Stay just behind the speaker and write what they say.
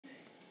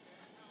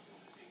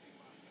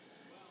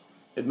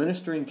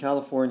Administering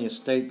California's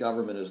state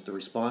government is the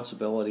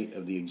responsibility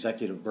of the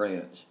executive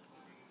branch.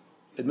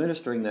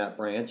 Administering that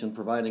branch and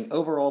providing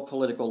overall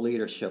political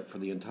leadership for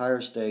the entire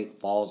state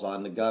falls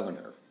on the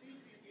governor.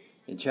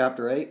 In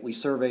Chapter 8, we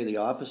survey the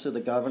office of the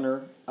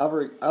governor,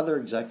 other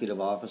executive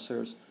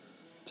officers,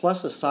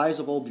 plus a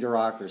sizable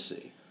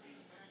bureaucracy,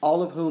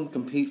 all of whom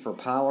compete for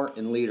power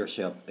and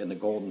leadership in the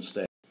Golden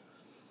State.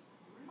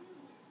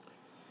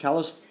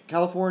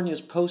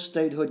 California's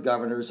post-statehood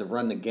governors have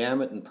run the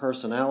gamut in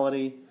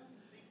personality,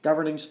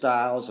 governing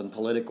styles, and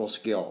political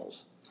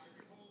skills.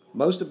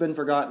 Most have been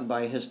forgotten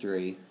by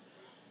history,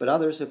 but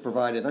others have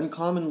provided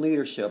uncommon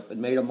leadership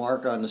and made a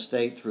mark on the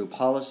state through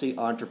policy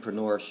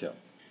entrepreneurship.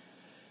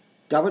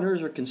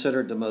 Governors are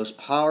considered the most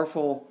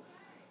powerful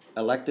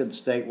elected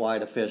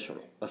statewide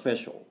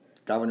official.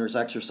 Governors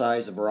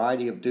exercise a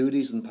variety of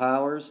duties and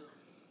powers,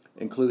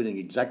 including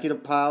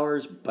executive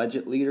powers,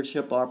 budget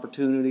leadership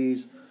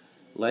opportunities,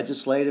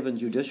 legislative and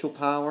judicial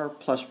power,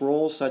 plus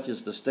roles such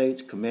as the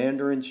state's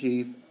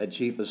commander-in-chief and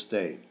chief of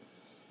state.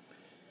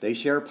 They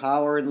share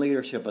power and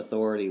leadership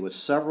authority with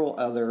several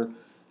other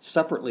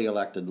separately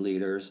elected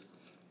leaders,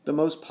 the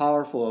most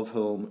powerful of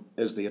whom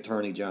is the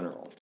Attorney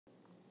General.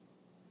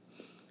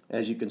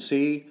 As you can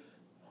see,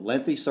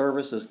 lengthy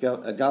service as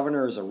a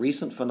governor is a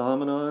recent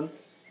phenomenon,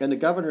 and the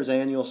governor's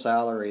annual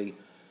salary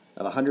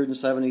of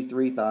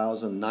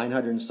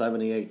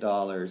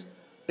 $173,978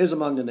 is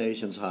among the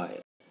nation's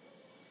highest.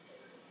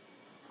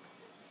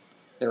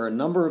 There are a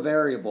number of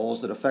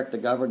variables that affect the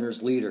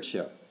governor's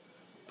leadership: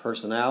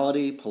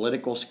 personality,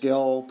 political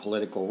skill,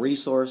 political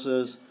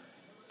resources,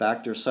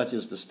 factors such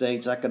as the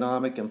state's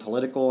economic and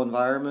political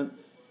environment,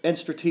 and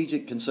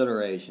strategic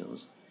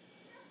considerations.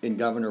 In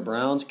Governor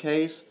Brown's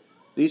case,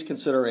 these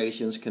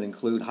considerations can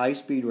include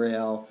high-speed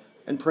rail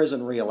and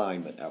prison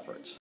realignment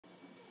efforts.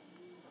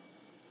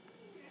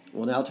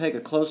 We'll now take a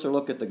closer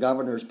look at the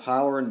governor's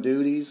power and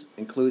duties,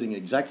 including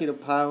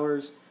executive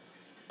powers,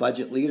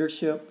 budget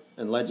leadership,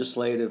 and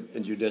legislative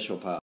and judicial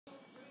powers.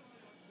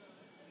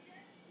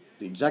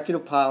 The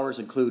executive powers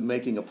include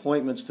making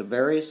appointments to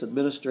various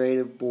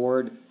administrative,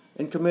 board,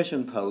 and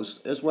commission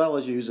posts, as well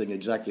as using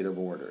executive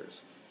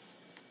orders.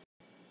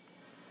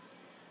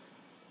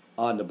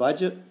 On the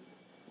budget,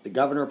 the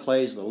governor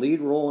plays the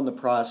lead role in the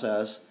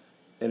process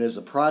and is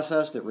a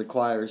process that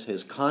requires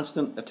his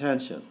constant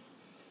attention.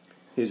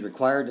 He is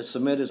required to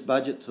submit his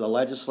budget to the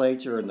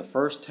legislature in the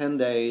first 10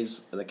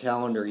 days of the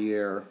calendar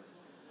year.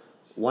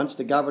 Once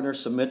the governor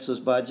submits his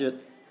budget,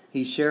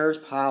 he shares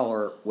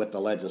power with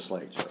the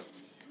legislature.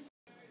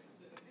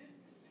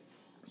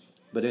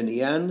 But in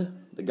the end,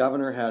 the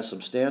governor has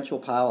substantial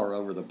power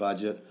over the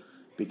budget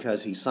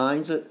because he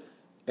signs it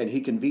and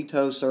he can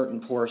veto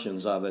certain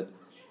portions of it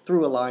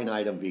through a line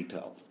item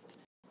veto.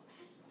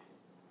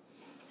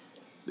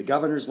 The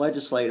governor's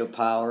legislative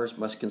powers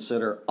must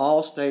consider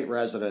all state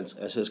residents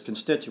as his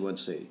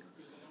constituency,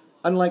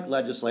 unlike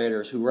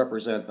legislators who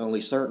represent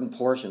only certain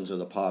portions of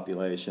the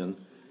population,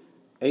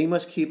 and he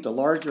must keep the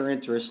larger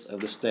interests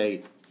of the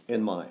state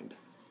in mind.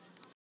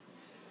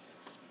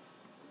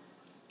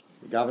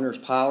 The governor's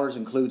powers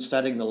include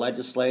setting the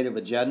legislative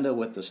agenda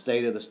with the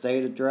State of the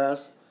State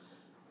address,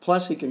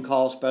 plus he can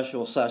call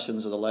special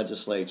sessions of the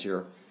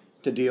legislature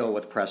to deal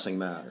with pressing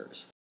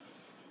matters.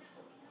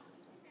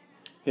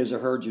 His or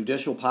her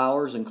judicial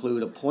powers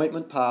include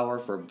appointment power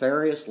for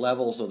various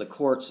levels of the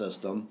court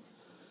system,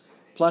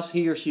 plus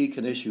he or she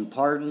can issue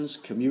pardons,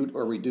 commute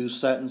or reduce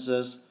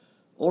sentences,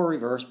 or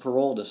reverse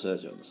parole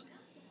decisions.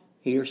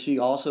 He or she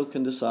also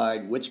can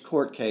decide which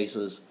court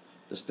cases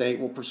the state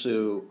will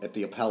pursue at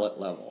the appellate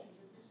level.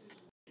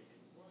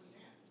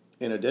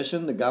 In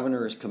addition, the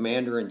governor is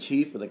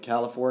commander-in-chief of the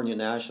California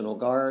National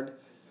Guard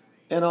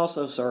and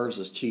also serves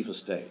as chief of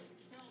state.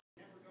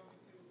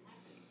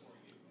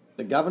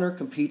 The governor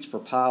competes for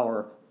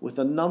power with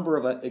a number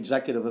of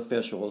executive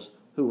officials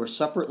who are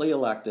separately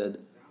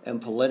elected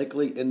and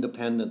politically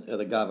independent of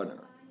the governor.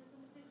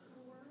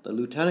 The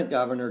lieutenant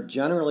governor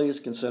generally is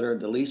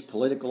considered the least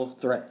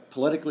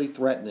politically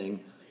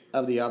threatening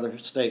of the other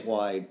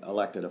statewide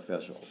elected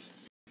officials.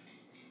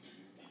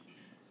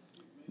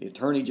 The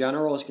attorney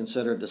general is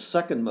considered the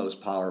second most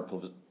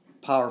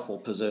powerful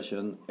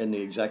position in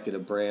the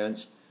executive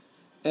branch,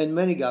 and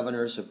many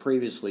governors have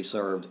previously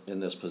served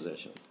in this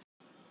position.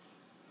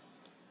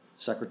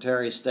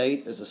 Secretary of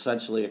State is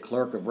essentially a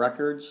clerk of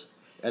records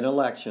and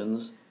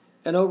elections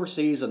and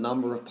oversees a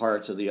number of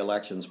parts of the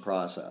elections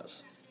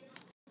process.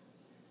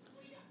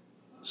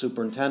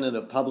 Superintendent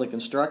of Public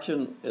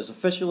Instruction is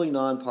officially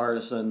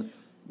nonpartisan,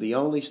 the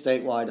only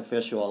statewide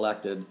official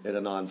elected in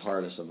a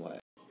nonpartisan way.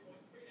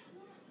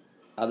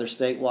 Other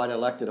statewide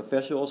elected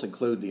officials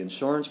include the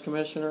insurance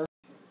commissioner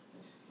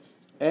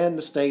and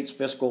the state's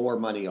fiscal or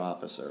money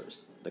officers,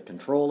 the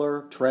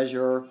controller,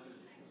 treasurer,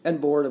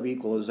 and Board of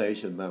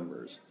Equalization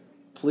members.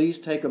 Please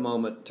take a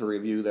moment to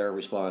review their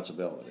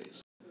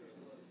responsibilities.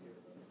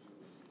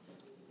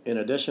 In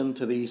addition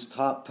to these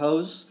top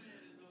posts,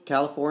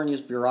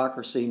 California's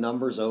bureaucracy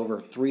numbers over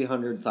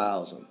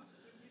 300,000.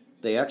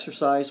 They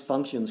exercise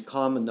functions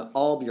common to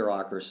all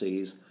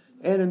bureaucracies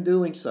and in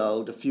doing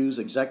so, diffuse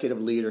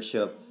executive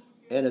leadership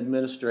and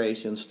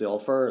administration still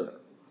further.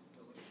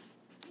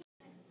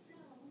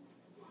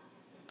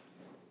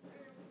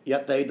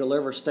 Yet they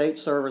deliver state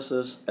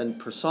services and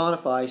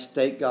personify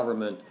state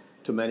government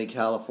to many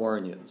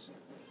Californians.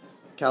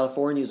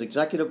 California's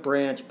executive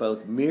branch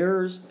both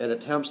mirrors and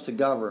attempts to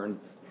govern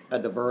a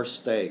diverse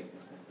state.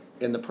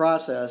 In the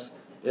process,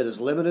 it is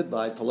limited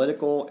by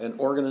political and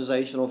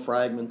organizational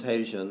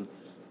fragmentation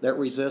that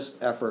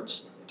resists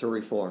efforts to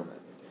reform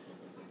it.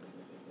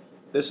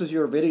 This is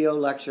your video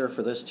lecture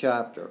for this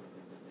chapter.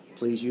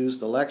 Please use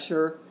the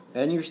lecture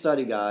and your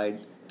study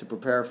guide to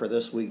prepare for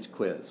this week's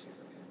quiz.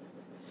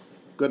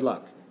 Good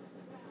luck.